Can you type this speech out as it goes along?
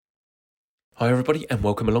Hi everybody and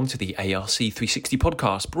welcome along to the ARC 360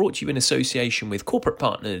 podcast, brought to you in association with corporate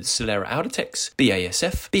partners Solera Audatex,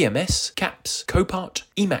 BASF, BMS, CAPS, Copart,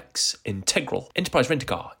 Emax, Integral, Enterprise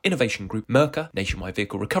Rent-A-Car, Innovation Group, Mercer, Nationwide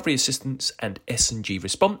Vehicle Recovery Assistance and S&G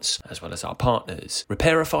Response, as well as our partners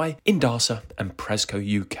Repairify, Indasa and Presco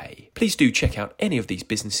UK. Please do check out any of these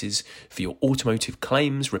businesses for your automotive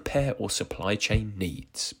claims, repair or supply chain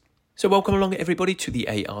needs. So welcome along everybody to the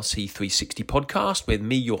ARC 360 podcast with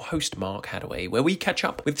me, your host Mark Hadaway, where we catch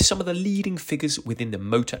up with some of the leading figures within the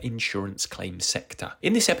motor insurance claim sector.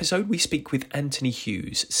 In this episode, we speak with Anthony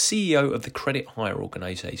Hughes, CEO of the Credit Hire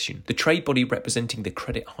Organisation, the trade body representing the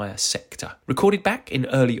credit hire sector. Recorded back in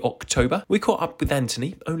early October, we caught up with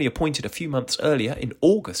Anthony, only appointed a few months earlier in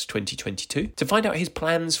August 2022, to find out his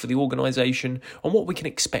plans for the organisation and what we can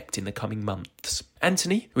expect in the coming months.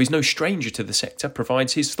 Anthony, who is no stranger to the sector,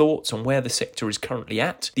 provides his thoughts on where the sector is currently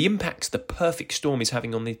at, the impacts the perfect storm is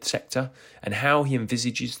having on the sector, and how he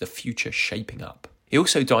envisages the future shaping up. He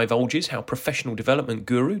also divulges how professional development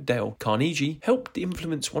guru Dale Carnegie helped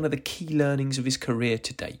influence one of the key learnings of his career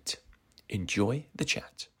to date. Enjoy the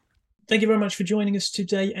chat. Thank you very much for joining us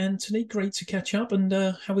today, Anthony. Great to catch up. And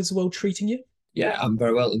how is the world treating you? Yeah, I'm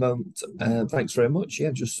very well at the moment. Thanks very much.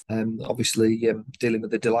 Yeah, just obviously dealing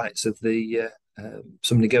with the delights of the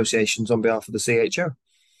some negotiations on behalf of the CHO.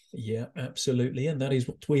 Yeah, absolutely. And that is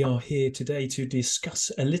what we are here today to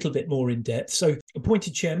discuss a little bit more in depth. So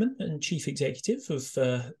appointed chairman and chief executive of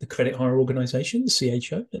the Credit Hire Organisation, the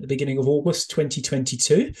CHO, at the beginning of August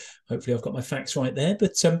 2022. Hopefully I've got my facts right there.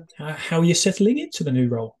 But how are you settling into the new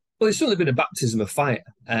role? Well, it's certainly been a baptism of fire.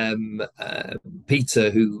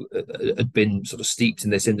 Peter, who had been sort of steeped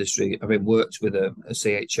in this industry, having worked with a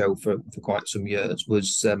CHO for quite some years,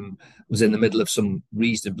 was in the middle of some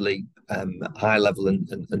reasonably high level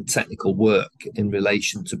and technical work in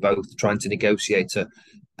relation to both trying to negotiate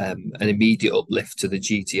an immediate uplift to the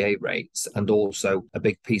GTA rates and also a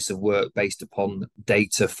big piece of work based upon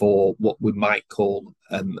data for what we might call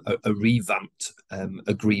a revamped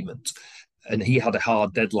agreement. And he had a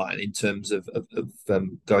hard deadline in terms of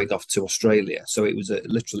going off to Australia. So it was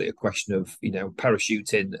literally a question of,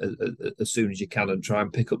 parachute in as soon as you can and try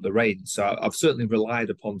and pick up the reins. So I've certainly relied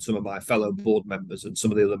upon some of my fellow board members and some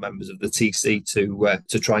of the other members of the TC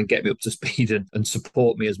to try and get me up to speed and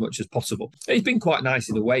support me as much as possible. It's been quite nice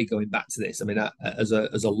in a way going back to this. I mean, as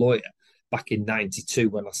a lawyer, back in '92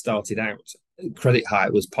 when I started out, credit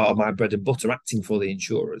hire was part of my bread and butter, acting for the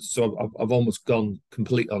insurers. So I've almost gone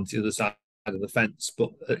completely onto the other side of the fence,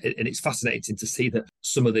 and it's fascinating to see that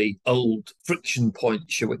some of the old friction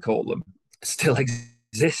points, shall we call them, still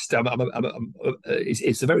exist.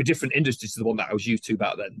 It's a very different industry to the one that I was used to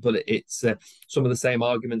back then, but it's some of the same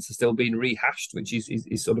arguments are still being rehashed, which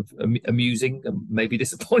is sort of amusing and maybe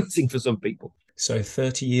disappointing for some people. So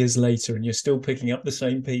 30 years later, and you're still picking up the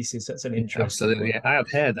same pieces. That's an interesting. Absolutely, yeah. I had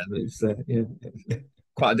hair then. It was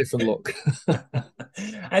quite a different look.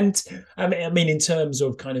 And I mean, in terms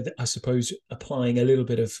of kind of, I suppose, applying a little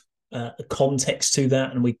bit of context to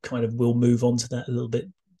that, and we kind of will move on to that a little bit,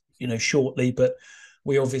 shortly. But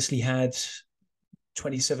we obviously had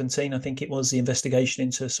 2017, I think it was, the investigation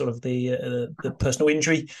into sort of the personal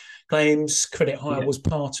injury claims. Credit Hire was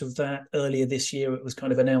part of that. Earlier this year, it was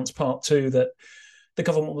kind of announced part two that the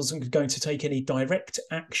government wasn't going to take any direct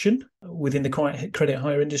action within the credit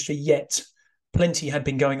hire industry, yet plenty had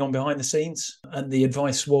been going on behind the scenes, and the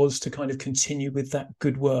advice was to kind of continue with that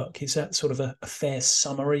good work. Is that sort of a fair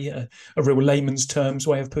summary, a real layman's terms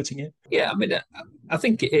way of putting it? Yeah, I mean, I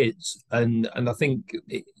think it is, and I think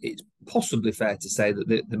it's possibly fair to say that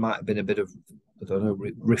there might have been a bit of, I don't know,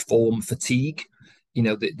 reform fatigue.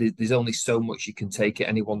 There's only so much you can take at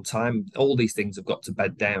any one time. All these things have got to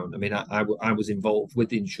bed down. I mean, I was involved with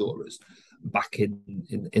the insurers back in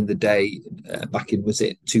the day, back in, was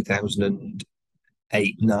it 2008,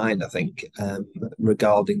 2009, I think,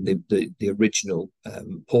 regarding the original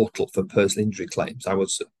portal for personal injury claims. I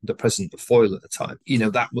was the president of Foyle at the time.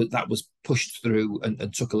 That was pushed through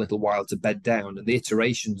and took a little while to bed down, and the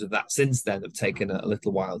iterations of that since then have taken a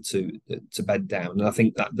little while to bed down. And I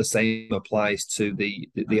think that the same applies to the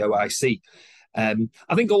OIC.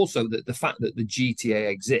 I think also that the fact that the GTA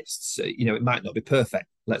exists, it might not be perfect.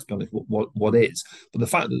 Let's be honest, what is, but the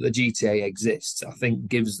fact that the GTA exists, I think,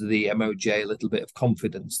 gives the MOJ a little bit of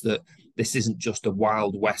confidence that this isn't just a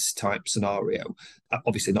Wild West type scenario.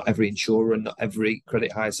 Obviously, not every insurer and not every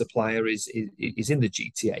credit hire supplier is in the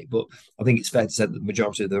GTA, but I think it's fair to say that the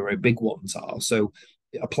majority of the very big ones are. So,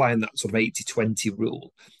 applying that sort of 80-20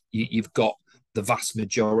 rule, you've got the vast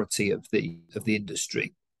majority of the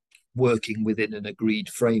industry working within an agreed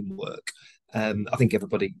framework. I think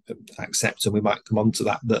everybody accepts, and we might come on to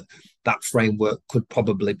that framework could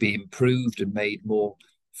probably be improved and made more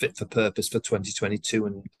fit for purpose for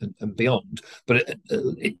 2022 and beyond. But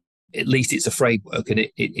at least it's a framework, and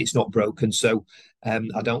it's not broken. So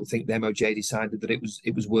I don't think the MOJ decided that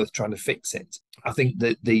it was worth trying to fix it. I think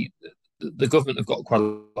that the government have got quite a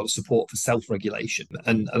lot of support for self-regulation,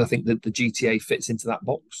 and I think that the GTA fits into that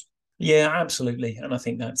box. Yeah, absolutely. And I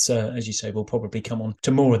think that's, as you say, we'll probably come on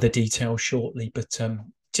to more of the details shortly, but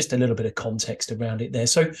just a little bit of context around it there.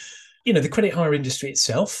 So, the credit hire industry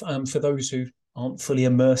itself, for those who aren't fully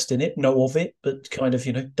immersed in it, know of it, but kind of,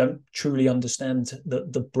 don't truly understand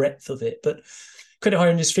the breadth of it. But credit hire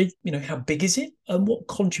industry, how big is it, and what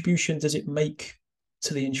contribution does it make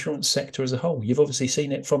to the insurance sector as a whole? You've obviously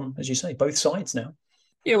seen it from, as you say, both sides now.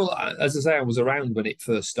 Yeah, well, as I say, I was around when it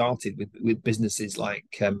first started with businesses like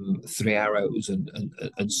Three Arrows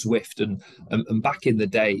and Swift, and back in the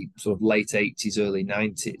day, sort of late 80s, early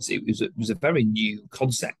 90s, it was a very new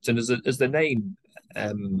concept, and as the name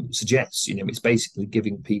suggests, it's basically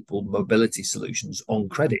giving people mobility solutions on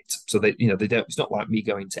credit. So they don't. It's not like me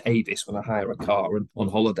going to Avis when I hire a car and on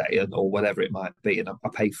holiday or whatever it might be, and I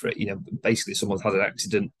pay for it. Basically, someone's had an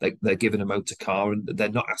accident, they're given a motor car, and they're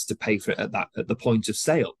not asked to pay for it at the point of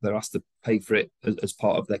sale. They're asked to pay for it as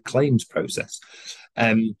part of their claims process.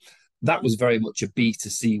 That was very much a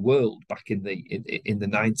B2C world back in the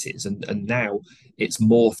 90s, and now it's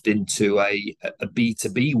morphed into a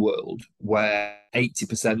B2B world where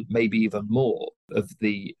 80%, maybe even more, of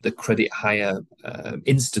the credit hire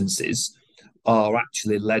instances are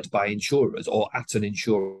actually led by insurers or at an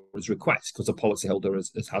insurer's request because a policyholder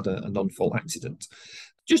has had a non-fault accident.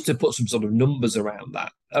 Just to put some sort of numbers around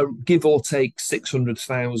that, give or take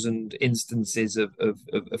 600,000 instances of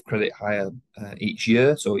credit hire each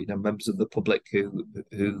year. So, members of the public who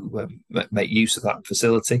make use of that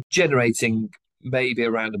facility, generating maybe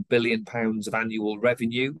around £1 billion of annual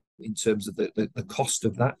revenue in terms of the cost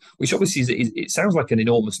of that, which obviously it sounds like an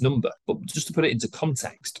enormous number, but just to put it into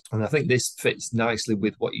context, and I think this fits nicely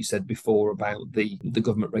with what you said before about the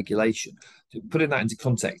government regulation. Putting that into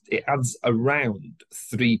context, it adds around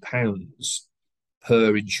 £3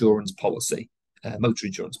 per insurance policy, motor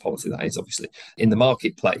insurance policy, that is, obviously, in the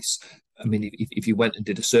marketplace. I mean, if you went and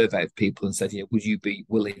did a survey of people and said, would you be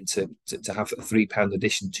willing to have a £3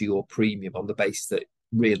 addition to your premium on the basis that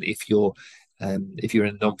really, if you're in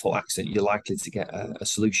a non-fault accident, you're likely to get a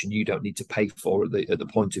solution you don't need to pay for at the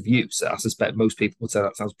point of use? So I suspect most people would say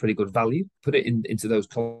that sounds pretty good value. Put it into those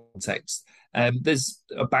contexts. There's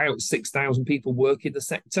about 6,000 people work in the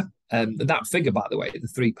sector. And that figure, by the way, the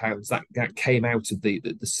 £3, that came out of the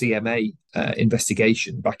CMA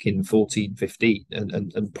investigation back in 14-15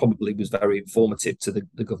 and probably was very informative to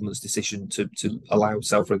the government's decision to allow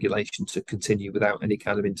self-regulation to continue without any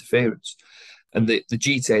kind of interference. And the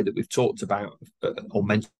GTA that we've talked about or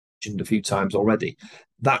mentioned a few times already,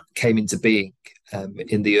 that came into being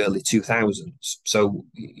in the early 2000s. So,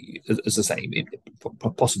 as I say, it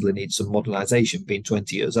possibly needs some modernisation, being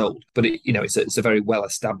 20 years old. But it's a very well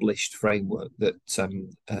established framework that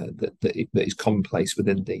is commonplace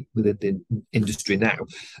within the industry now.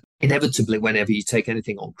 Inevitably, whenever you take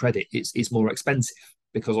anything on credit, it's more expensive,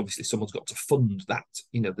 because obviously someone's got to fund that.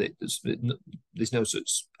 There's no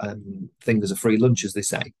such thing as a free lunch, as they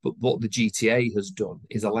say. But what the GTA has done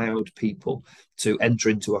is allowed people to enter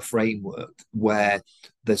into a framework where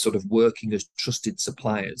they're sort of working as trusted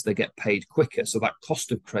suppliers. They get paid quicker, so that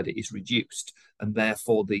cost of credit is reduced, and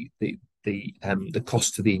therefore the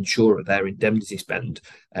cost to the insurer, their indemnity spend,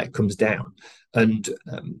 comes down, and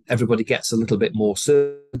everybody gets a little bit more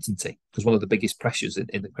certainty, because one of the biggest pressures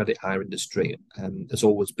in the credit hire industry has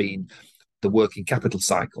always been the working capital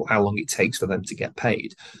cycle, how long it takes for them to get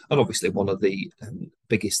paid. And obviously one of the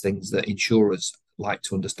biggest things that insurers like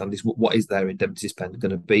to understand is what is their indemnity spend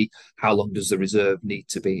going to be, how long does the reserve need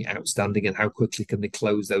to be outstanding, and how quickly can they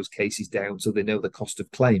close those cases down so they know the cost of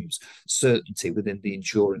claims. Certainty within the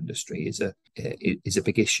insurance industry is a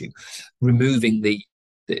big issue. Removing the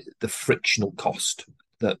frictional cost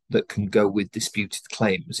that can go with disputed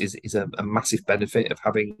claims is a massive benefit of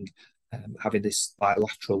having this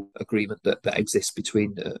bilateral agreement that exists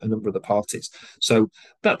between a number of the parties. So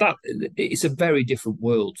that it's a very different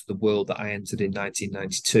world to the world that I entered in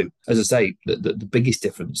 1992. As I say, the biggest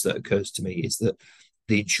difference that occurs to me is that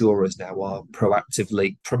the insurers now are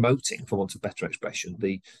proactively promoting, for want of better expression,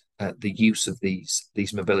 the use of these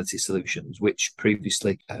mobility solutions, which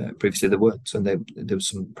previously there weren't, and there was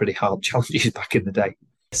some pretty hard challenges back in the day.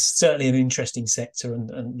 certainly an interesting sector,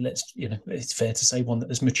 and it's fair to say one that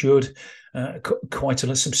has matured quite a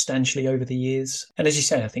lot substantially over the years. And as you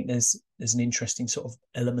say, I think there's an interesting sort of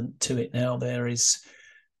element to it now. There is,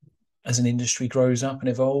 as an industry grows up and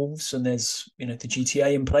evolves, and there's the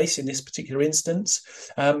GTA in place in this particular instance.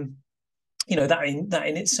 That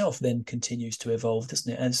in itself then continues to evolve,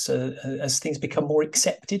 doesn't it? As things become more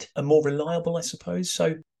accepted and more reliable, I suppose.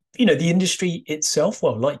 So the industry itself,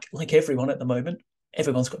 well, like everyone at the moment,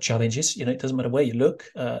 everyone's got challenges. It doesn't matter where you look.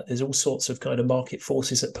 There's all sorts of kind of market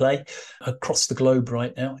forces at play across the globe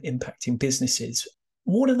right now, impacting businesses.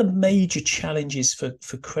 What are the major challenges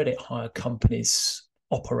for credit hire companies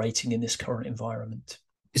operating in this current environment?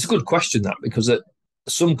 It's a good question, that, because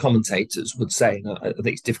some commentators would say, and I think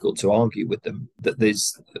it's difficult to argue with them, that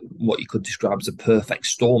there's what you could describe as a perfect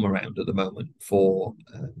storm around at the moment for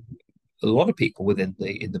a lot of people within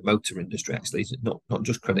the motor industry. Actually, not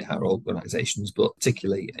just credit hire organisations, but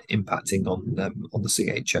particularly impacting on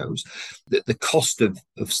the CHOs. The cost of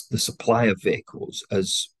the supply of vehicles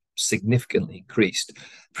has significantly increased.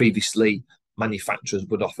 Previously, manufacturers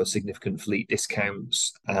would offer significant fleet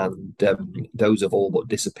discounts, and those have all but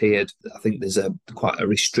disappeared. I think there's quite a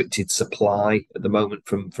restricted supply at the moment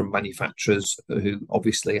from manufacturers, who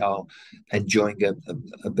obviously are enjoying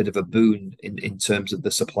a bit of a boon in terms of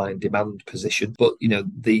the supply and demand position. But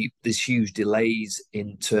there's huge delays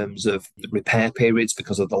in terms of repair periods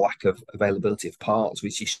because of the lack of availability of parts,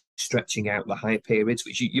 which is stretching out the hire periods,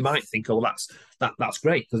 which you might think, oh, that's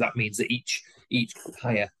great, because that means that each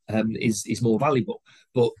hire is more valuable.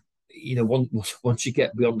 But once you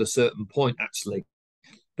get beyond a certain point, actually,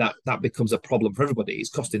 that becomes a problem for everybody. It's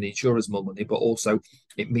costing the insurers more money, but also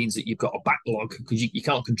it means that you've got a backlog, because you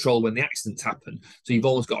can't control when the accidents happen. So you've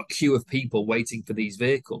always got a queue of people waiting for these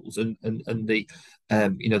vehicles, and the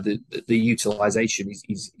utilization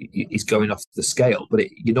is going off the scale. But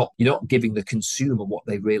you're not giving the consumer what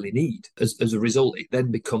they really need. As a result, it then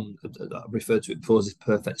becomes, I referred to it before as this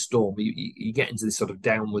perfect storm. You get into this sort of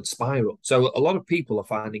downward spiral. So a lot of people are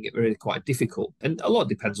finding it really quite difficult, and a lot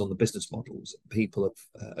depends on the business models people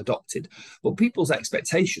have adopted, but people's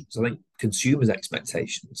expectations, I think consumers'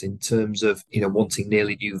 expectations in terms of wanting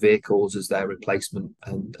nearly new vehicles as their replacement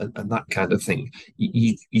and that kind of thing,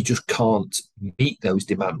 you just can't meet those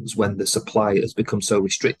demands when the supply has become so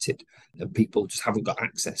restricted and people just haven't got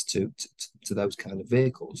access to those kind of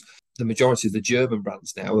vehicles. The majority of the German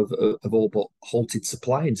brands now have all but halted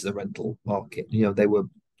supply into the rental market.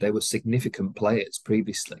 They were significant players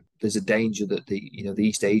previously. There's a danger that the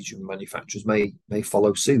East Asian manufacturers may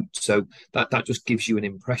follow suit. So that just gives you an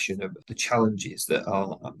impression of the challenges that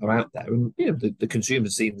are out there. And the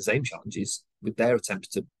consumers seeing the same challenges with their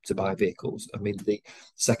attempts to buy vehicles. I mean, the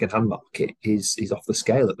second-hand market is off the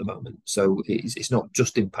scale at the moment. So it's not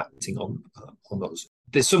just impacting on us.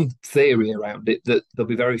 There's some theory around it that there'll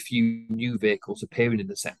be very few new vehicles appearing in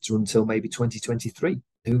the sector until maybe 2023.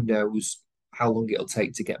 Who knows how long it'll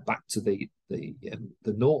take to get back to the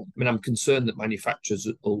norm. I mean, I'm concerned that manufacturers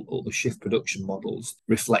will shift production models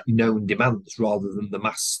reflect known demands rather than the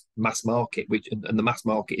mass market, and the mass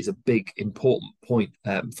market is a big important point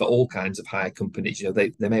for all kinds of hire companies.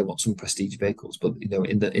 They may want some prestige vehicles, but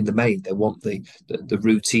in the main they want the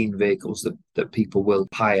routine vehicles that people will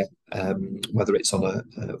hire, whether it's from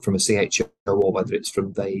a CHO or whether it's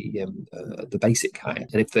from the basic hire.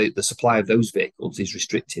 And if the supply of those vehicles is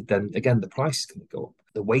restricted, then again the price is going to go up.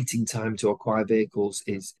 The waiting time to acquire vehicles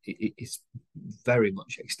is very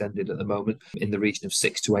much extended at the moment, in the region of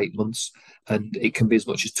 6 to 8 months, and it can be as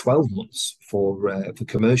much as 12 months for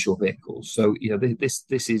commercial vehicles. So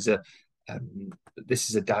this is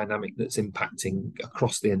a dynamic that's impacting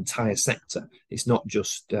across the entire sector. It's not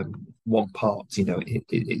just one part.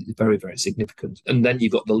 It's very, very significant. And then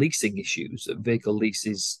you've got the leasing issues. Vehicle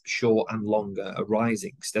leases, short and longer, are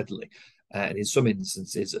rising steadily. And in some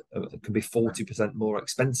instances, it can be 40% more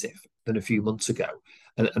expensive than a few months ago.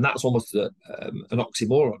 And that's almost an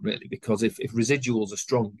oxymoron, really, because if residuals are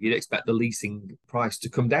strong, you'd expect the leasing price to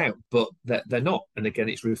come down, but they're not. And again,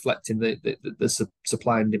 it's reflecting the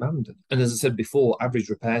supply and demand. And as I said before, average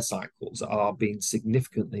repair cycles are being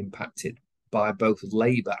significantly impacted by both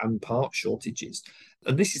labour and part shortages.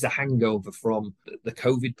 And this is a hangover from the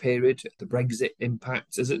COVID period, the Brexit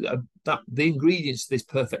impact. The ingredients to this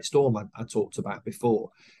perfect storm I talked about before,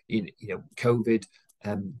 COVID,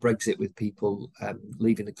 Brexit with people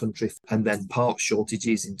leaving the country, and then part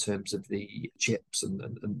shortages in terms of the chips and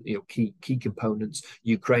key components.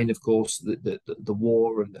 Ukraine, of course, the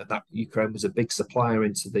war, and that Ukraine was a big supplier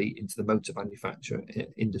into the motor manufacture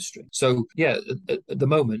industry. So yeah, at the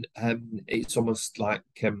moment, it's almost like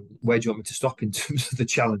where do you want me to stop in terms of the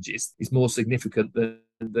challenges? It's more significant than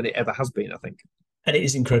than it ever has been, I think. And it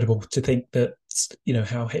is incredible to think that,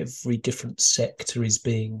 how every different sector is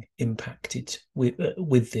being impacted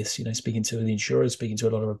with this. Speaking to the insurers, speaking to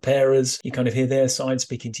a lot of repairers, you kind of hear their side,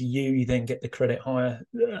 speaking to you then get the credit hire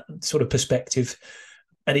sort of perspective.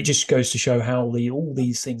 And it just goes to show how all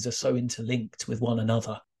these things are so interlinked with one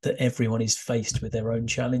another that everyone is faced with their own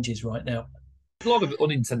challenges right now. A lot of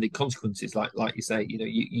unintended consequences, like you say,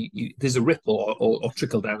 there's a ripple or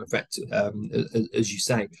trickle down effect, as you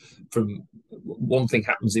say, from one thing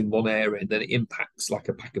happens in one area and then it impacts like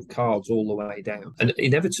a pack of cards all the way down, and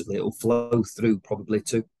inevitably it will flow through probably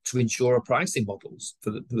to insurer pricing models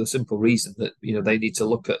for the simple reason that they need to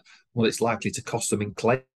look at what it's likely to cost them in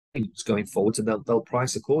claims going forward, and they'll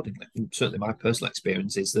price accordingly. And certainly, my personal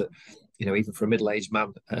experience is that even for a middle-aged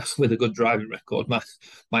man with a good driving record,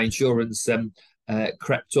 my insurance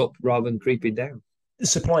crept up rather than creeping down. The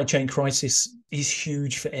supply chain crisis is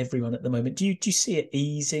huge for everyone at the moment. Do you see it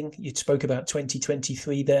easing? You spoke about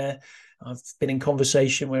 2023 there. I've been in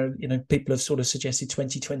conversation where people have sort of suggested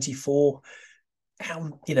 2024.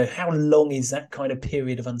 How long is that kind of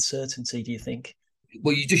period of uncertainty, do you think?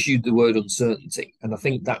 Well, you just used the word uncertainty, and I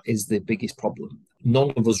think that is the biggest problem.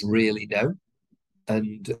 None of us really know.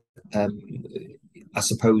 And I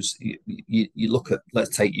suppose you look at,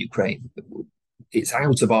 let's take Ukraine. It's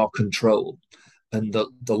out of our control, and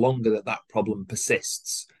the longer that problem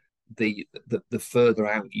persists, the further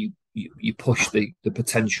out you push the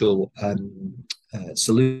potential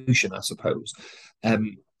solution, I suppose.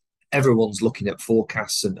 Everyone's looking at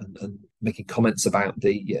forecasts and making comments about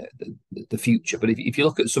the future, but if you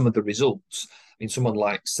look at some of the results, I mean, someone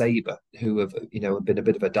like Sabre, who have been a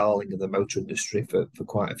bit of a darling of the motor industry for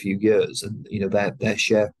quite a few years, and their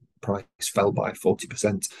share price fell by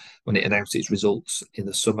 40% when it announced its results in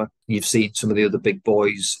the summer. You've seen some of the other big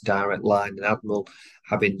boys, Direct Line and Admiral,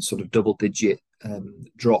 having sort of double-digit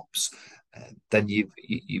drops. Then you've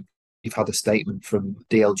had a statement from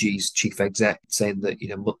DLG's chief exec saying that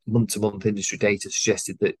month-to-month industry data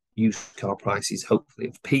suggested that used car prices hopefully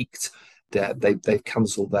have peaked. They've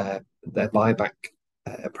cancelled their buyback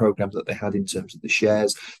program that they had in terms of the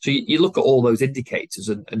shares. So you look at all those indicators,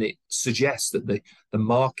 and it suggests that the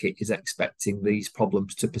market is expecting these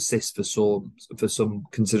problems to persist for some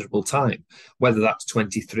considerable time. Whether that's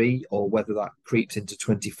 23 or whether that creeps into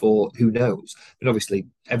 24, who knows? But obviously,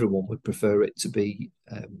 everyone would prefer it to be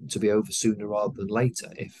over sooner rather than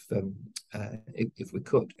later, if we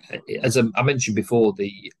could. As I mentioned before,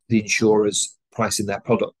 the insurers pricing their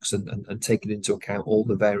products and taking into account all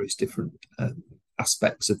the various different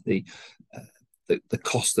aspects of the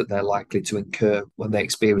cost that they're likely to incur when they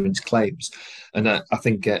experience claims. And I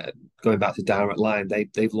think going back to Direct Line,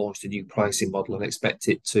 they've launched a new pricing model and expect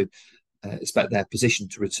their position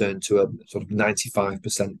to return to a sort of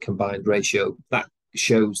 95% combined ratio. That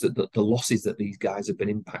shows that the losses that these guys have been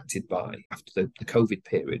impacted by after the COVID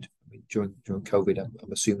period. I mean, during COVID,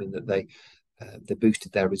 I'm assuming that they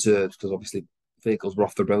boosted their reserves because obviously vehicles were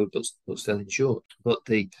off the road but still insured. But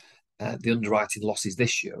the underwriting losses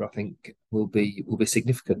this year, I think, will be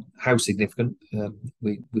significant. How significant?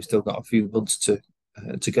 We've still got a few months to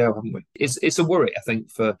go, haven't we? It's a worry, I think,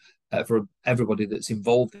 for everybody that's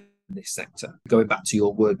involved in this sector. Going back to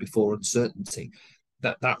your word before, uncertainty.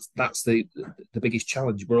 That's the biggest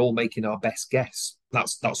challenge. We're all making our best guess.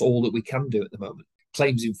 That's all that we can do at the moment.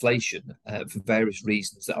 Claims inflation, for various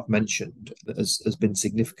reasons that I've mentioned, has been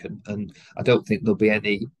significant, and I don't think there'll be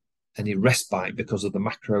any respite because of the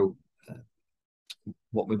macro,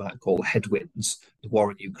 what we might call headwinds, the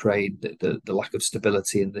war in Ukraine, the lack of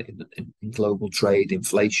stability in global trade,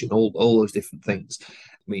 inflation, all those different things.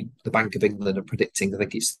 I mean, the Bank of England are predicting, I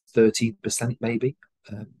think it's 13% maybe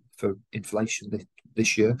for inflation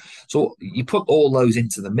this year. So you put all those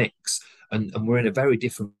into the mix, and we're in a very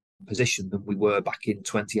different position than we were back in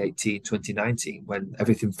 2018, 2019, when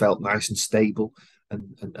everything felt nice and stable.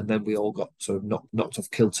 And then we all got sort of knocked off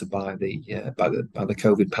kilter by the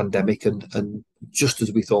COVID pandemic, and just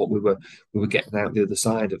as we thought we were getting out the other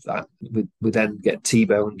side of that, we then get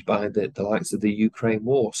T-boned by the likes of the Ukraine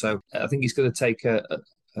war. So I think it's going to take a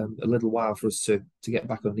little while for us to get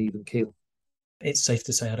back on an even keel. It's safe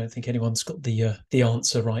to say I don't think anyone's got the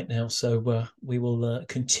answer right now. So we will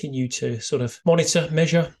continue to sort of monitor,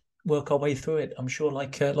 measure, work our way through it. I'm sure,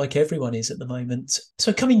 like everyone is at the moment.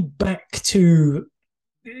 So coming back to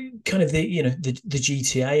kind of the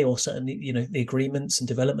GTA, or certainly the agreements and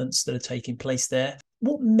developments that are taking place there,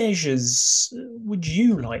 what measures would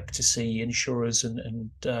you like to see insurers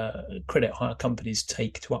and credit hire companies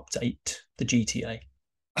take to update the GTA?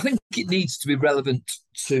 I think it needs to be relevant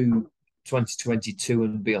to 2022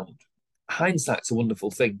 and beyond. hindsight's a wonderful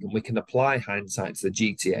thing, and we can apply hindsight to the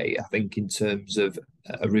GTA, I think, in terms of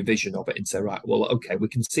a revision of it and say, right, well, okay, we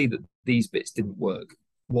can see that these bits didn't work.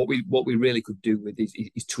 What we really could do with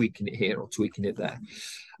is tweaking it here or tweaking it there.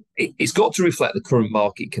 It's got to reflect the current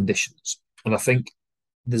market conditions. And I think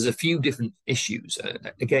there's a few different issues.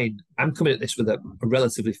 Again, I'm coming at this with a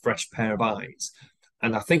relatively fresh pair of eyes.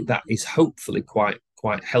 And I think that is hopefully quite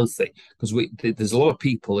healthy, because there's a lot of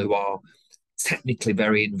people who are technically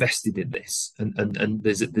very invested in this, and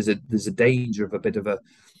there's a danger of a bit of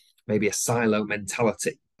maybe a silo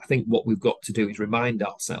mentality. I think what we've got to do is remind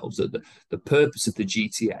ourselves that the purpose of the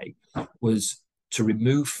GTA was to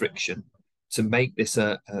remove friction, to make this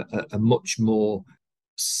a much more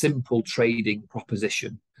simple trading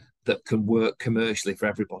proposition that can work commercially for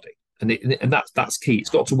everybody. And that's key. It's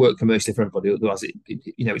got to work commercially for everybody. Otherwise,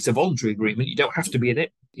 it's a voluntary agreement. You don't have to be in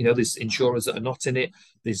it. There's insurers that are not in it.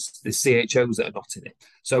 There's CHOs that are not in it.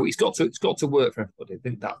 So it's got to work for everybody. I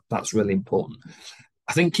think that's really important.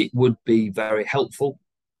 I think it would be very helpful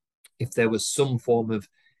if there was some form of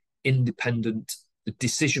independent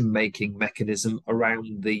decision-making mechanism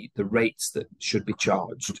around the rates that should be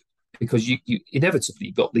charged, because you inevitably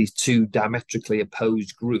got these two diametrically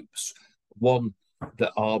opposed groups. One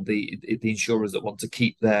that are the insurers that want to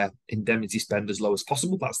keep their indemnity spend as low as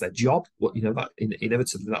possible. That's their job. That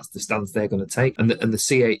inevitably that's the stance they're going to take. And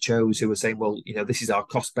the CHOs who are saying, well, this is our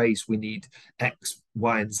cost base. We need X,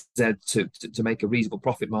 Y, and Z to make a reasonable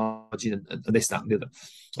profit margin, and this, that, and the other.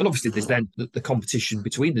 And obviously, there's then the competition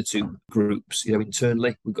between the two groups.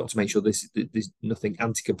 Internally, we've got to make sure there's nothing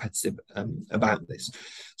anti-competitive about this.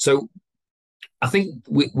 So I think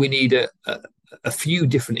we need a few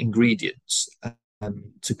different ingredients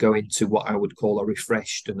to go into what I would call a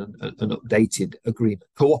refreshed and an updated agreement.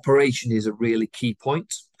 Cooperation is a really key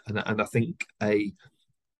point, and I think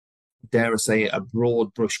dare I say, a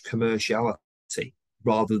broad brush commerciality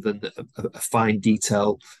rather than a fine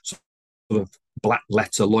detail sort of black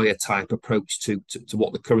letter lawyer type approach to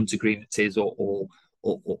what the current agreement is or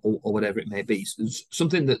whatever it may be. So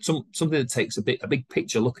something that takes a big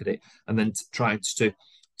picture look at it and then tries to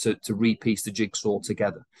repiece the jigsaw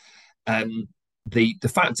together.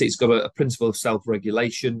 The fact that it's got a principle of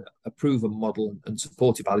self-regulation, a proven model, and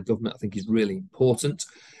supported by the government, I think is really important.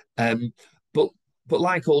 But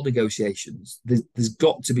like all negotiations, there's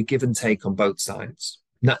got to be give and take on both sides.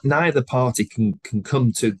 Neither party can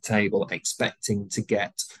come to the table expecting to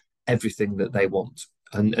get everything that they want.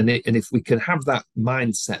 And if we can have that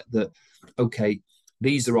mindset that, okay,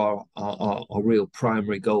 these are our real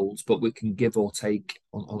primary goals, but we can give or take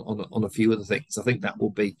on a few other things, I think that'll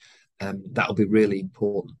be really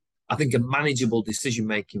important. I think a manageable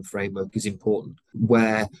decision-making framework is important,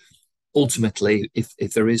 where ultimately,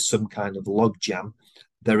 if there is some kind of logjam,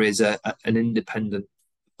 there is an independent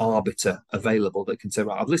arbiter available that can say,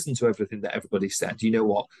 right, I've listened to everything that everybody said. You know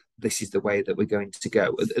what? This is the way that we're going to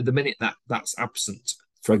go. At the minute that's absent,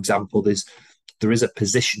 for example, there is a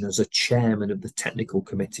position as a chairman of the technical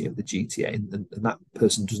committee of the GTA, and that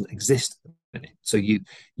person doesn't exist at the minute. So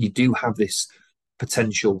you do have this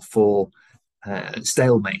potential for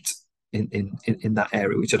stalemate in that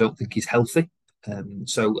area, which I don't think is healthy.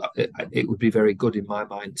 So it would be very good in my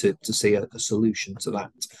mind to see a solution to that.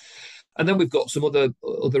 And then we've got some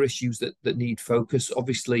other issues that need focus.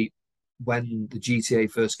 Obviously, when the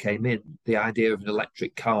GTA first came in, the idea of an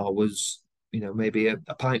electric car was, maybe a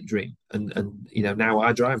pipe dream. And now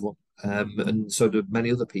I drive one. And so do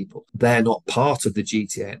many other people. They're not part of the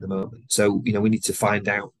GTA at the moment. So, we need to find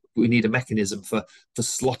out. We need a mechanism for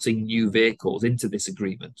slotting new vehicles into this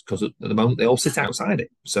agreement, because at the moment they all sit outside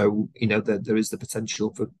it. So, there is the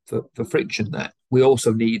potential for friction there. We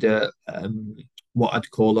also need what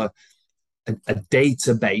I'd call a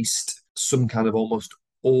data-based, some kind of almost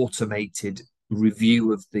automated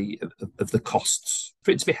review of the costs.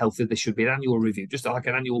 For it to be healthy, there should be an annual review, just like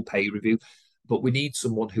an annual pay review. But we need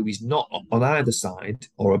someone who is not on either side,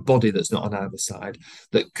 or a body that's not on either side,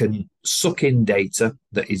 that can suck in data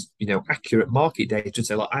that is, accurate market data, and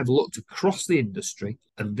say, look, I've looked across the industry,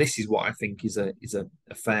 and this is what I think is a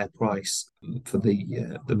fair price for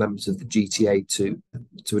the members of the GTA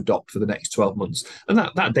to adopt for the next 12 months. And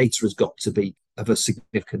that data has got to be of a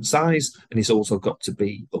significant size, and it's also got to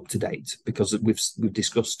be up to date, because we've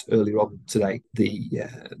discussed earlier on today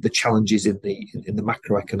the challenges in the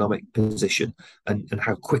macroeconomic position and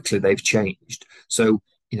how quickly they've changed. So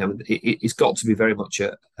it's got to be very much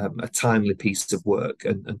a timely piece of work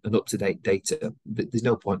and up-to-date data. There's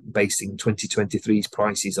no point basing 2023's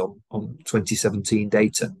prices on 2017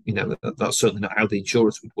 data. That's certainly not how the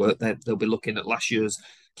insurers would work. They'll be looking at last year's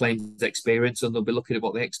claims experience, and they'll be looking at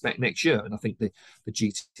what they expect next year. And I think the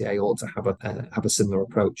GTA ought to have a similar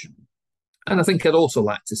approach. And I think I'd also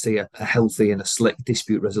like to see a healthy and a slick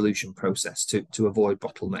dispute resolution process to avoid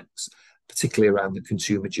bottlenecks, particularly around the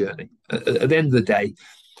consumer journey. At the end of the day,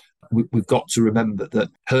 we've got to remember that the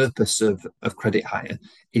purpose of credit hire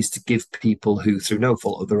is to give people who, through no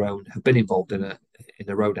fault of their own, have been involved in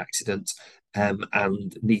a road accident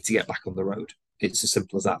and need to get back on the road. It's as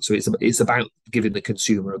simple as that. So it's about giving the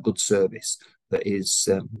consumer a good service that is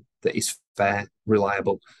fair,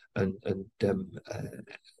 reliable, and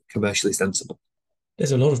commercially sensible.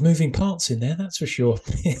 There's a lot of moving parts in there, that's for sure.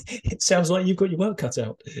 It sounds like you've got your work cut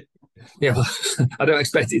out. Yeah, well, I don't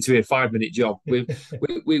expect it to be a 5-minute job.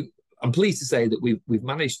 I'm pleased to say that we've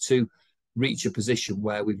managed to reach a position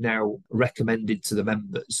where we've now recommended to the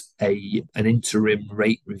members an interim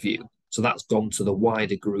rate review. So that's gone to the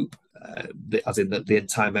wider group, as in the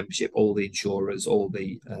entire membership, all the insurers, all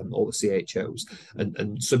the CHOs,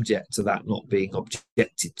 and subject to that not being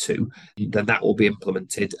objected to, then that will be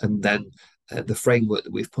implemented, and then the framework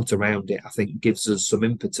that we've put around it, I think, gives us some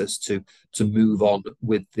impetus to move on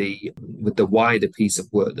with the wider piece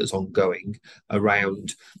of work that's ongoing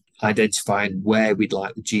around identifying where we'd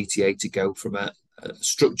like the GTA to go from a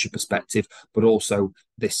structure perspective, but also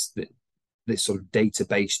this sort of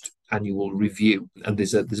data-based annual review. And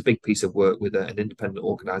there's a big piece of work with an independent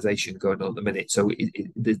organisation going on at the minute. So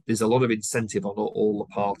there's a lot of incentive on all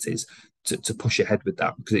the parties to push ahead with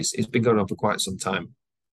that, because it's been going on for quite some time.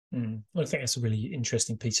 Well, I think that's a really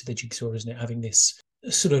interesting piece of the jigsaw, isn't it? Having this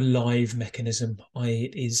sort of live mechanism,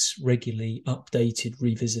 i.e. it is regularly updated,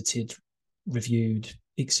 revisited, reviewed,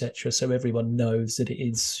 etc. So everyone knows that it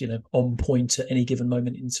is, on point at any given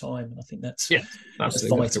moment in time. And I think that's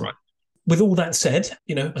vital. Right. With all that said,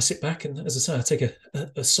 I sit back and, as I say, I take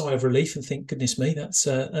a sigh of relief and think, goodness me, that's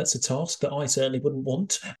a task that I certainly wouldn't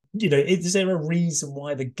want. Is there a reason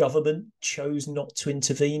why the government chose not to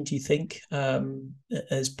intervene, do you think,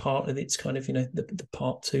 as part of its kind of, the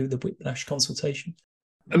part 2, the whiplash consultation?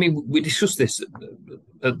 I mean, we discussed this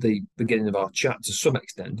at the beginning of our chat to some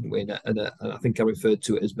extent, didn't we? And I think I referred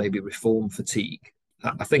to it as maybe reform fatigue.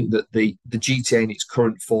 I think that the GTA in its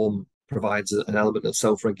current form provides an element of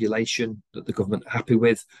self-regulation that the government are happy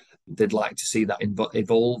with. They'd like to see that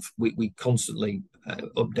evolve. We constantly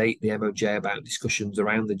update the MOJ about discussions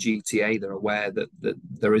around the GTA. They're aware that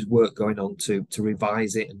there is work going on to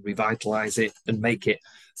revise it and revitalise it and make it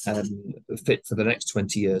fit for the next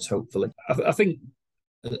 20 years, hopefully. I think,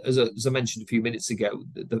 as I mentioned a few minutes ago,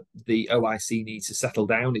 the OIC needs to settle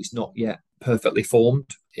down. It's not yet perfectly formed.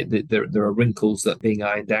 There are wrinkles that are being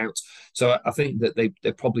ironed out. So I think that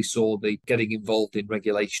they probably saw the getting involved in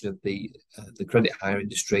regulation of the credit hire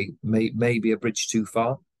industry may be a bridge too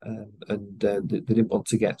far, and they didn't want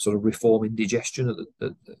to get sort of reform indigestion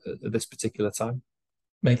at this particular time.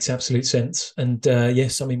 Makes absolute sense. And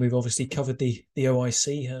yes, I mean, we've obviously covered the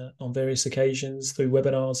OIC on various occasions through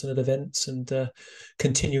webinars and at events, and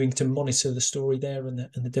continuing to monitor the story there and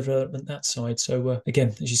the development that side. So again,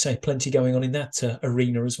 as you say, plenty going on in that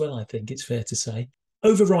arena as well, I think it's fair to say.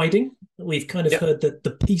 Overriding, we've kind of heard that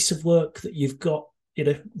the piece of work that you've got,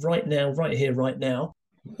 right now, right here, right now.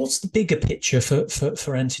 What's the bigger picture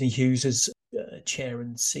for Anthony Hughes as chair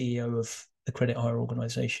and CEO of the Credit Hire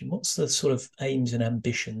Organisation? What's the sort of aims and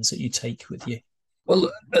ambitions that you take with you?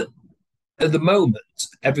 Well, at the moment,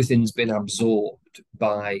 everything's been absorbed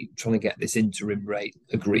by trying to get this interim rate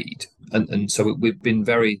agreed. And so we've been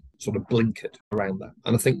very sort of blinkered around that.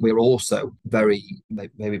 And I think we're also very,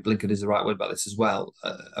 maybe blinkered is the right word about this as well,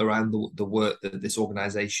 around the work that this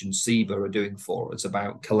organisation, SEBA, are doing for us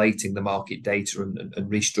about collating the market data and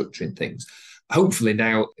restructuring things. Hopefully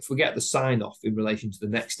now, if we get the sign-off in relation to the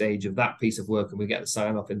next stage of that piece of work, and we get the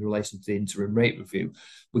sign-off in relation to the interim rate review,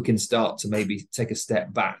 we can start to maybe take a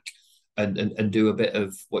step back and do a bit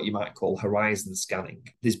of what you might call horizon scanning.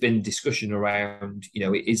 There's been discussion around,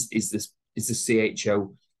 is the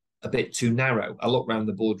CHO a bit too narrow? I look around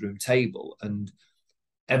the boardroom table, and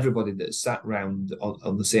everybody that's sat around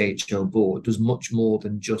on the CHO board does much more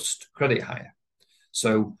than just credit hire.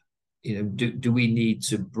 So, do we need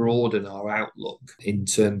to broaden our outlook in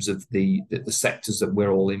terms of the sectors that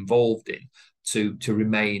we're all involved in to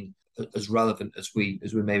remain as relevant as we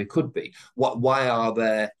maybe could be? Why are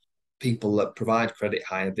there people that provide credit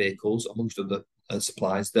hire vehicles, amongst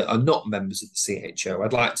suppliers that are not members of the CHO.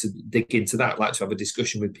 I'd like to dig into that. I'd like to have a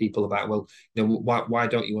discussion with people about, well, why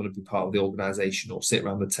don't you want to be part of the organisation or sit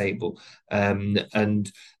around the table, and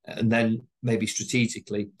then maybe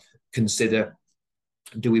strategically consider,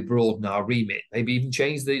 do we broaden our remit? Maybe even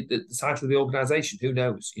change the title of the organisation. Who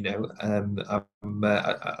knows? I don't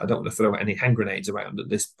want to throw any hand grenades around at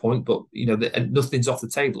this point, but nothing's off the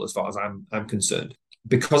table as far as I'm concerned.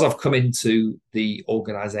 Because I've come into the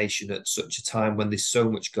organisation at such a time when there's so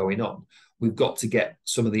much going on, we've got to get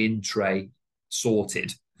some of the in-tray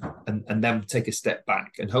sorted and then take a step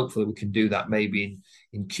back. And hopefully we can do that maybe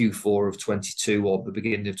in Q4 of 22 or the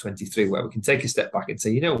beginning of 23, where we can take a step back and say,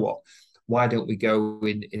 you know what, why don't we go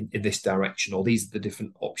in this direction? Or these are the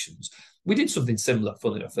different options. We did something similar,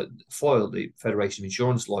 funnily enough, at Foyle, the Federation of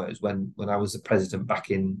Insurance Lawyers, when I was the president back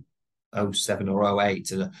in 07 or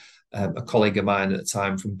 08, and a colleague of mine at the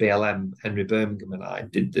time from BLM, Henry Birmingham, and I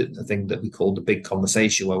did the thing that we called the big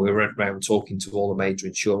conversation, where we went around talking to all the major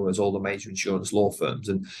insurers, all the major insurance law firms,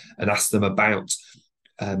 and asked them about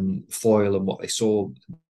Foyle and what they saw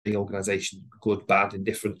the organisation, good, bad,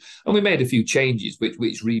 indifferent. And we made a few changes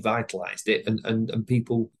which revitalised it, and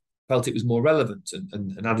people felt it was more relevant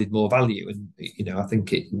and added more value. And I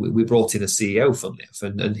think we brought in a CEO from this,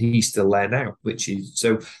 and he's still there now, which is,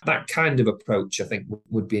 so that kind of approach I think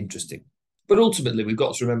would be interesting. But ultimately, we've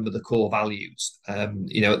got to remember the core values. At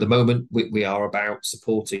the moment, we are about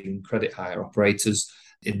supporting credit hire operators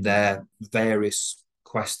in their various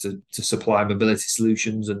quest to supply mobility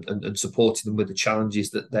solutions and supporting them with the challenges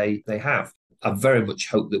that they have. I very much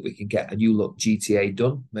hope that we can get a new look GTA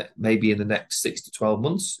done, maybe in the next 6 to 12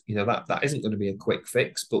 months. That isn't going to be a quick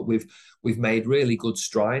fix, but we've made really good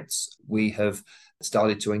strides. We have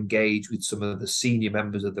started to engage with some of the senior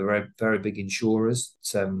members of the very, very big insurers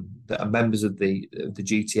that are members of the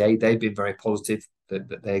GTA. They've been very positive,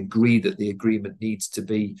 that they agree that the agreement needs to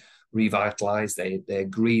be revitalised. They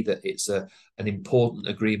agree that it's an important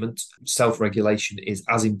agreement. Self-regulation is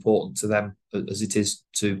as important to them as it is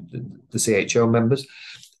to the CHO members.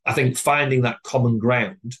 I think finding that common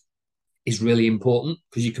ground is really important,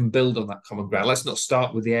 because you can build on that common ground. Let's not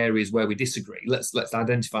start with the areas where we disagree. Let's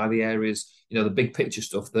identify the areas, the big picture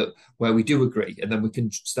stuff where we do agree, and then we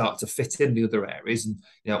can start to fit in the other areas and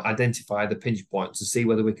identify the pinch points and see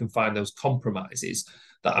whether we can find those compromises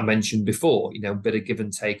that I mentioned before. A bit of give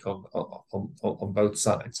and take on both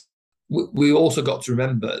sides. We also got to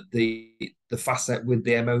remember the facet with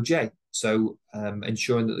the MOJ. So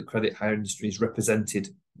ensuring that the credit hire industry is represented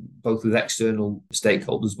both with external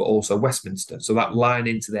stakeholders, but also Westminster. So that line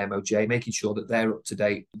into the MOJ, making sure that they're up to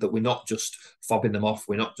date, that we're not just fobbing them off,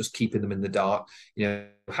 we're not just keeping them in the dark,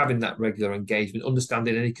 having that regular engagement,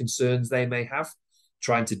 understanding any concerns they may have,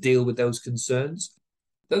 trying to deal with those concerns.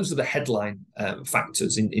 Those are the headline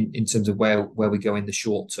factors in terms of where we go in the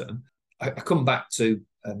short term. I come back to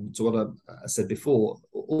what I said before.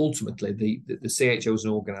 Ultimately, the CHO as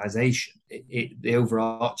an organisation, the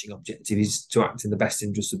overarching objective is to act in the best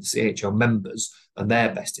interest of the CHO members, and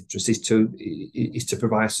their best interest is to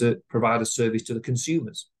provide a service to the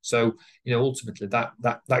consumers. So, ultimately,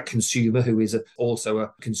 that consumer, who is also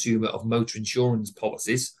a consumer of motor insurance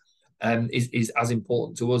policies, is as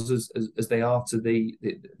important to us as they are to the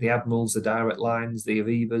Admirals, the Direct Lines, the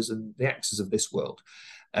Avivas, and the AXAs of this world.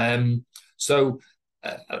 So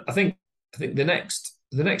I think the next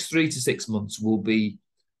 3 to 6 months will be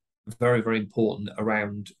very, very important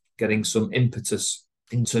around getting some impetus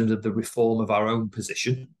in terms of the reform of our own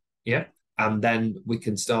position, and then we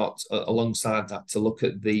can start alongside that to look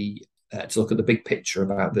at the big picture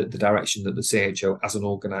about the direction that the CHO as an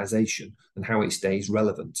organisation and how it stays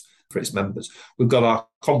relevant for its members. We've got our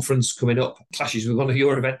conference coming up, clashes with one of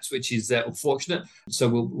your events, which is unfortunate. So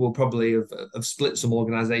we'll probably have split some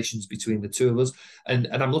organisations between the two of us. And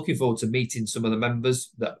I'm looking forward to meeting some of the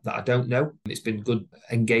members that I don't know. It's been good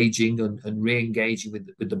engaging and re-engaging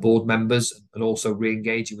with the board members, and also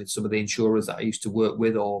re-engaging with some of the insurers that I used to work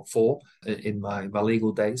with or for in my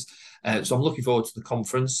legal days. So I'm looking forward to the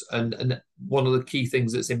conference. And one of the key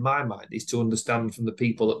things that's in my mind is to understand from the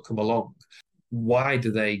people that come along, why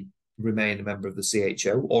do they remain a member of the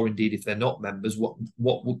CHO, or indeed if they're not members,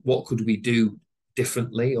 what could we do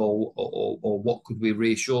differently, or what could we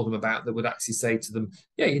reassure them about that would actually say to them,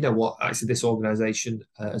 yeah, you know what, actually this organisation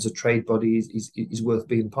as a trade body is worth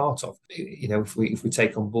being part of. If we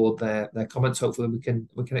take on board their comments, hopefully we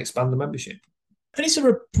can expand the membership. And is there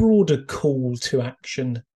a broader call to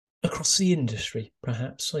action across the industry,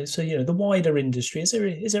 perhaps? So the wider industry, is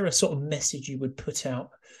there a sort of message you would put out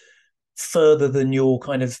further than your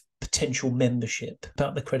kind of potential membership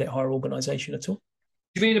about the credit hire organisation at all?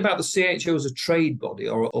 Do you mean about the CHO as a trade body,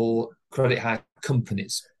 or credit hire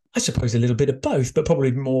companies? I suppose a little bit of both, but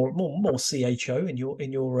probably more CHO in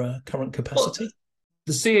your current capacity. Well,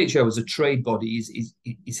 the CHO as a trade body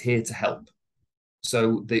is here to help.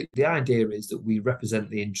 So the idea is that we represent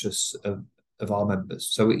the interests of our members.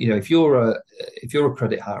 So if you're a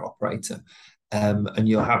credit hire operator, and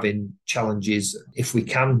you're having challenges, if we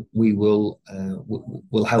can, we will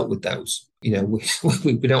we'll help with those. We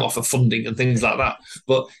don't offer funding and things like that,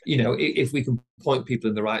 but if we can point people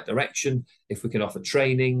in the right direction, if we can offer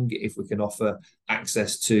training, if we can offer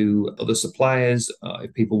access to other suppliers,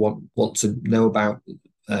 if people want to know about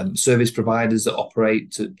service providers that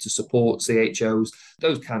operate to support CHOs,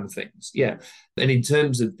 those kind of things. Yeah. And in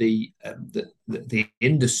terms of the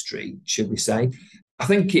industry, should we say, I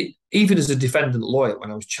think even as a defendant lawyer, when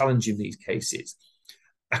I was challenging these cases,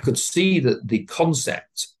 I could see that the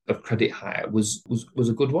concept of credit hire was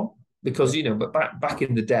a good one, because but back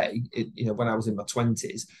in the day, when I was in my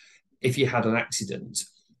 20s, if you had an accident,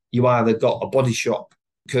 you either got a body shop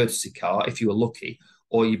courtesy car if you were lucky,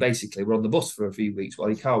 or you basically were on the bus for a few weeks while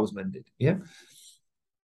your car was mended. Yeah.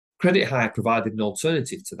 Credit hire provided an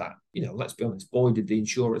alternative to that. Let's be honest, boy, did the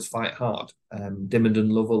insurers fight hard. Dimmond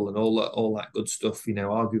and Lovell and all that good stuff,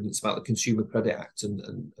 arguments about the Consumer Credit Act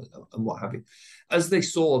and what have you. As they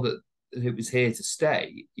saw that it was here to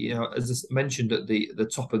stay, as I mentioned at the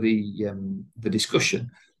top of the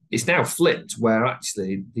discussion, it's now flipped, where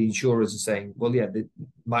actually the insurers are saying, well, yeah,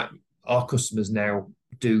 our customers now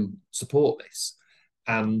do support this.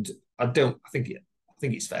 And I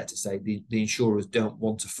think it's fair to say the insurers don't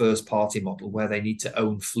want a first-party model where they need to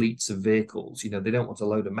own fleets of vehicles. They don't want a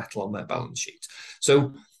load of metal on their balance sheet.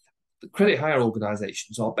 So the credit hire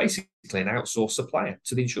organisations are basically an outsourced supplier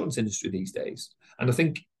to the insurance industry these days. And I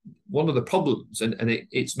think one of the problems, and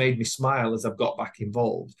it's made me smile as I've got back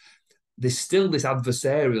involved, there's still this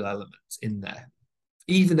adversarial element in there.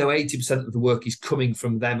 Even though 80% of the work is coming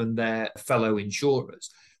from them and their fellow insurers,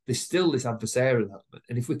 there's still this adversarial element.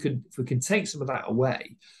 And if we can take some of that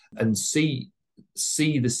away and see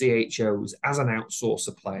the CHOs as an outsourced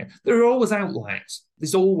supplier, there are always outliers.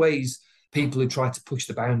 There's always people who try to push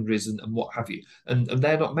the boundaries and what have you. And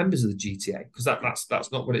they're not members of the GTA, because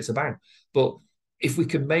that's not what it's about. But if we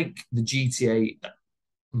can make the GTA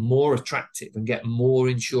more attractive and get more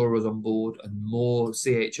insurers on board and more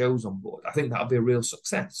CHOs on board, I think that'll be a real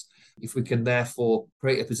success. If we can therefore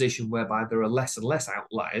create a position whereby there are less and less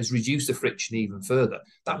outliers, reduce the friction even further,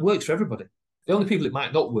 that works for everybody. The only people it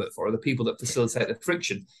might not work for are the people that facilitate the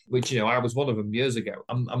friction, which, I was one of them years ago.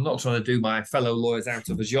 I'm not trying to do my fellow lawyers out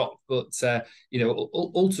of a job, but,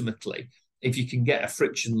 ultimately, if you can get a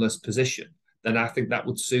frictionless position, then I think that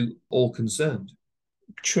would suit all concerned.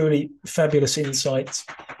 Truly fabulous insights.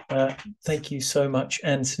 Thank you so much,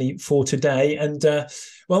 Anthony, for today. And,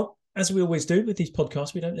 as we always do with these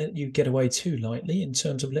podcasts, we don't let you get away too lightly in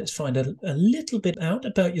terms of let's find a little bit out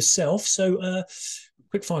about yourself. So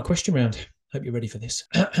quick fire question round. Hope you're ready for this.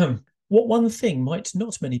 What one thing might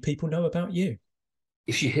not many people know about you?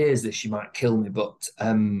 If she hears this, she might kill me, but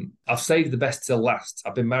I've saved the best till last.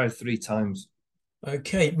 I've been married 3 times.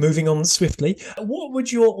 Okay, moving on swiftly. What would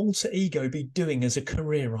your alter ego be doing as a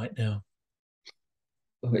career right now?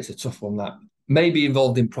 Oh, it's a tough one, that. Maybe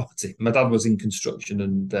involved in property. My dad was in construction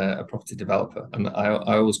and a property developer, and I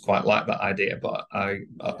always quite liked that idea, but I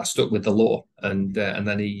stuck with the law, and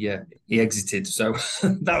then he exited. So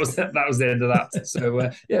that was the end of that.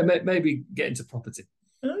 So maybe get into property.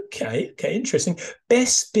 Okay, interesting.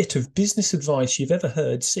 Best bit of business advice you've ever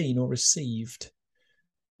heard, seen, or received?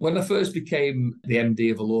 When I first became the MD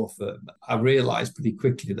of a law firm, I realised pretty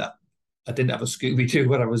quickly that I didn't have a Scooby-Doo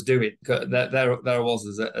what I was doing. There I was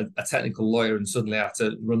as a technical lawyer, and suddenly I had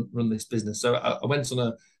to run this business. So I went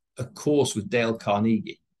on a course with Dale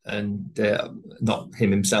Carnegie, and not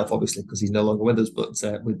him himself, obviously, because he's no longer with us, but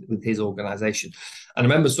with his organisation. And I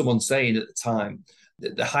remember someone saying at the time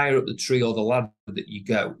that the higher up the tree or the ladder that you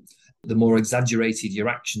go, the more exaggerated your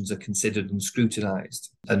actions are considered and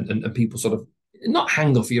scrutinised, and people sort of not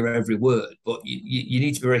hang off your every word, but you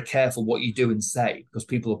need to be very careful what you do and say, because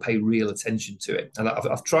people will pay real attention to it. And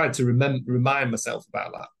I've tried to remind myself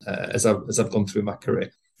about that as I've gone through my career.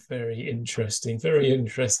 Very interesting, very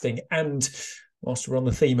interesting. And whilst we're on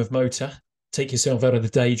the theme of motor, take yourself out of the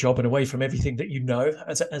day job and away from everything that you know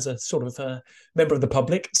as a sort of member of the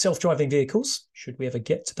public. Self-driving vehicles, should we ever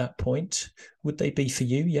get to that point, would they be for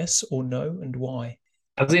you, yes or no, and why?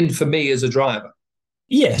 As in for me as a driver?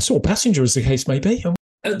 Yes, or passenger, as the case may be.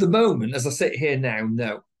 At the moment, as I sit here now,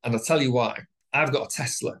 no. And I'll tell you why. I've got a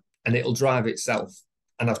Tesla and it'll drive itself.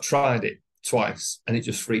 And I've tried it. twice, and it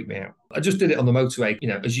just freaked me out. I just did it on the motorway,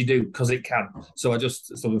 as you do, because it can. So I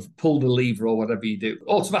just sort of pulled the lever or whatever you do.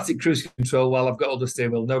 Automatic cruise control, well, I've got all the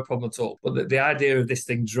steering wheel, no problem at all. But the idea of this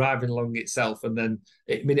thing driving along itself, and then,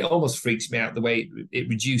 it almost freaks me out the way it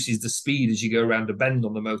reduces the speed as you go around a bend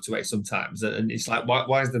on the motorway sometimes. And it's like,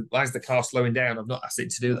 why is the car slowing down? I've not asked it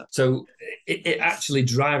to do that. So it actually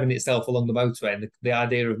driving itself along the motorway, and the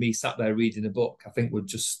idea of me sat there reading a book, I think would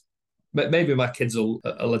just... Maybe my kids will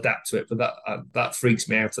adapt to it, but that freaks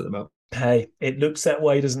me out at the moment. Hey, it looks that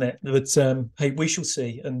way, doesn't it? But hey, we shall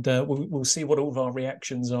see, and we'll see what all of our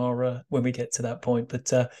reactions are when we get to that point.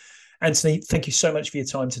 But Anthony, thank you so much for your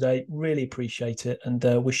time today. Really appreciate it, and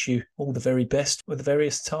wish you all the very best with the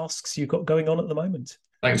various tasks you've got going on at the moment.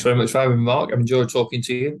 Thanks very much for having me, Mark. I've enjoyed talking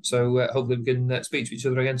to you. So hopefully we can speak to each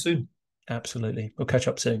other again soon. Absolutely. We'll catch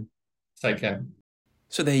up soon. Take care.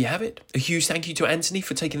 So there you have it. A huge thank you to Anthony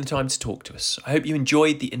for taking the time to talk to us. I hope you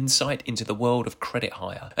enjoyed the insight into the world of credit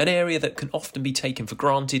hire, an area that can often be taken for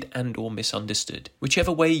granted and or misunderstood.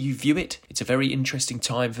 Whichever way you view it, it's a very interesting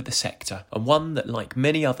time for the sector, and one that, like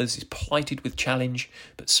many others, is plighted with challenge,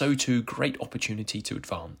 but so too great opportunity to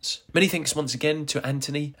advance. Many thanks once again to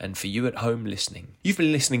Anthony, and for you at home listening. You've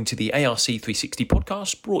been listening to the ARC 360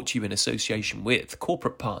 podcast, brought to you in association with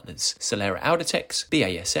corporate partners Solera Audatex,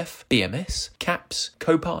 BASF, BMS, CAPS,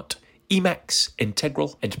 Copart, Emacs,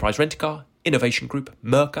 Integral, Enterprise Rent-A-Car, Innovation Group,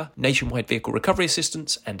 Merca, Nationwide Vehicle Recovery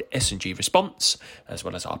Assistance, and S&G Response, as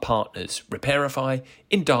well as our partners Repairify,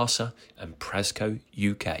 Indasa, and Prasco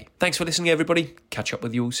UK. Thanks for listening, everybody. Catch up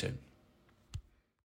with you all soon.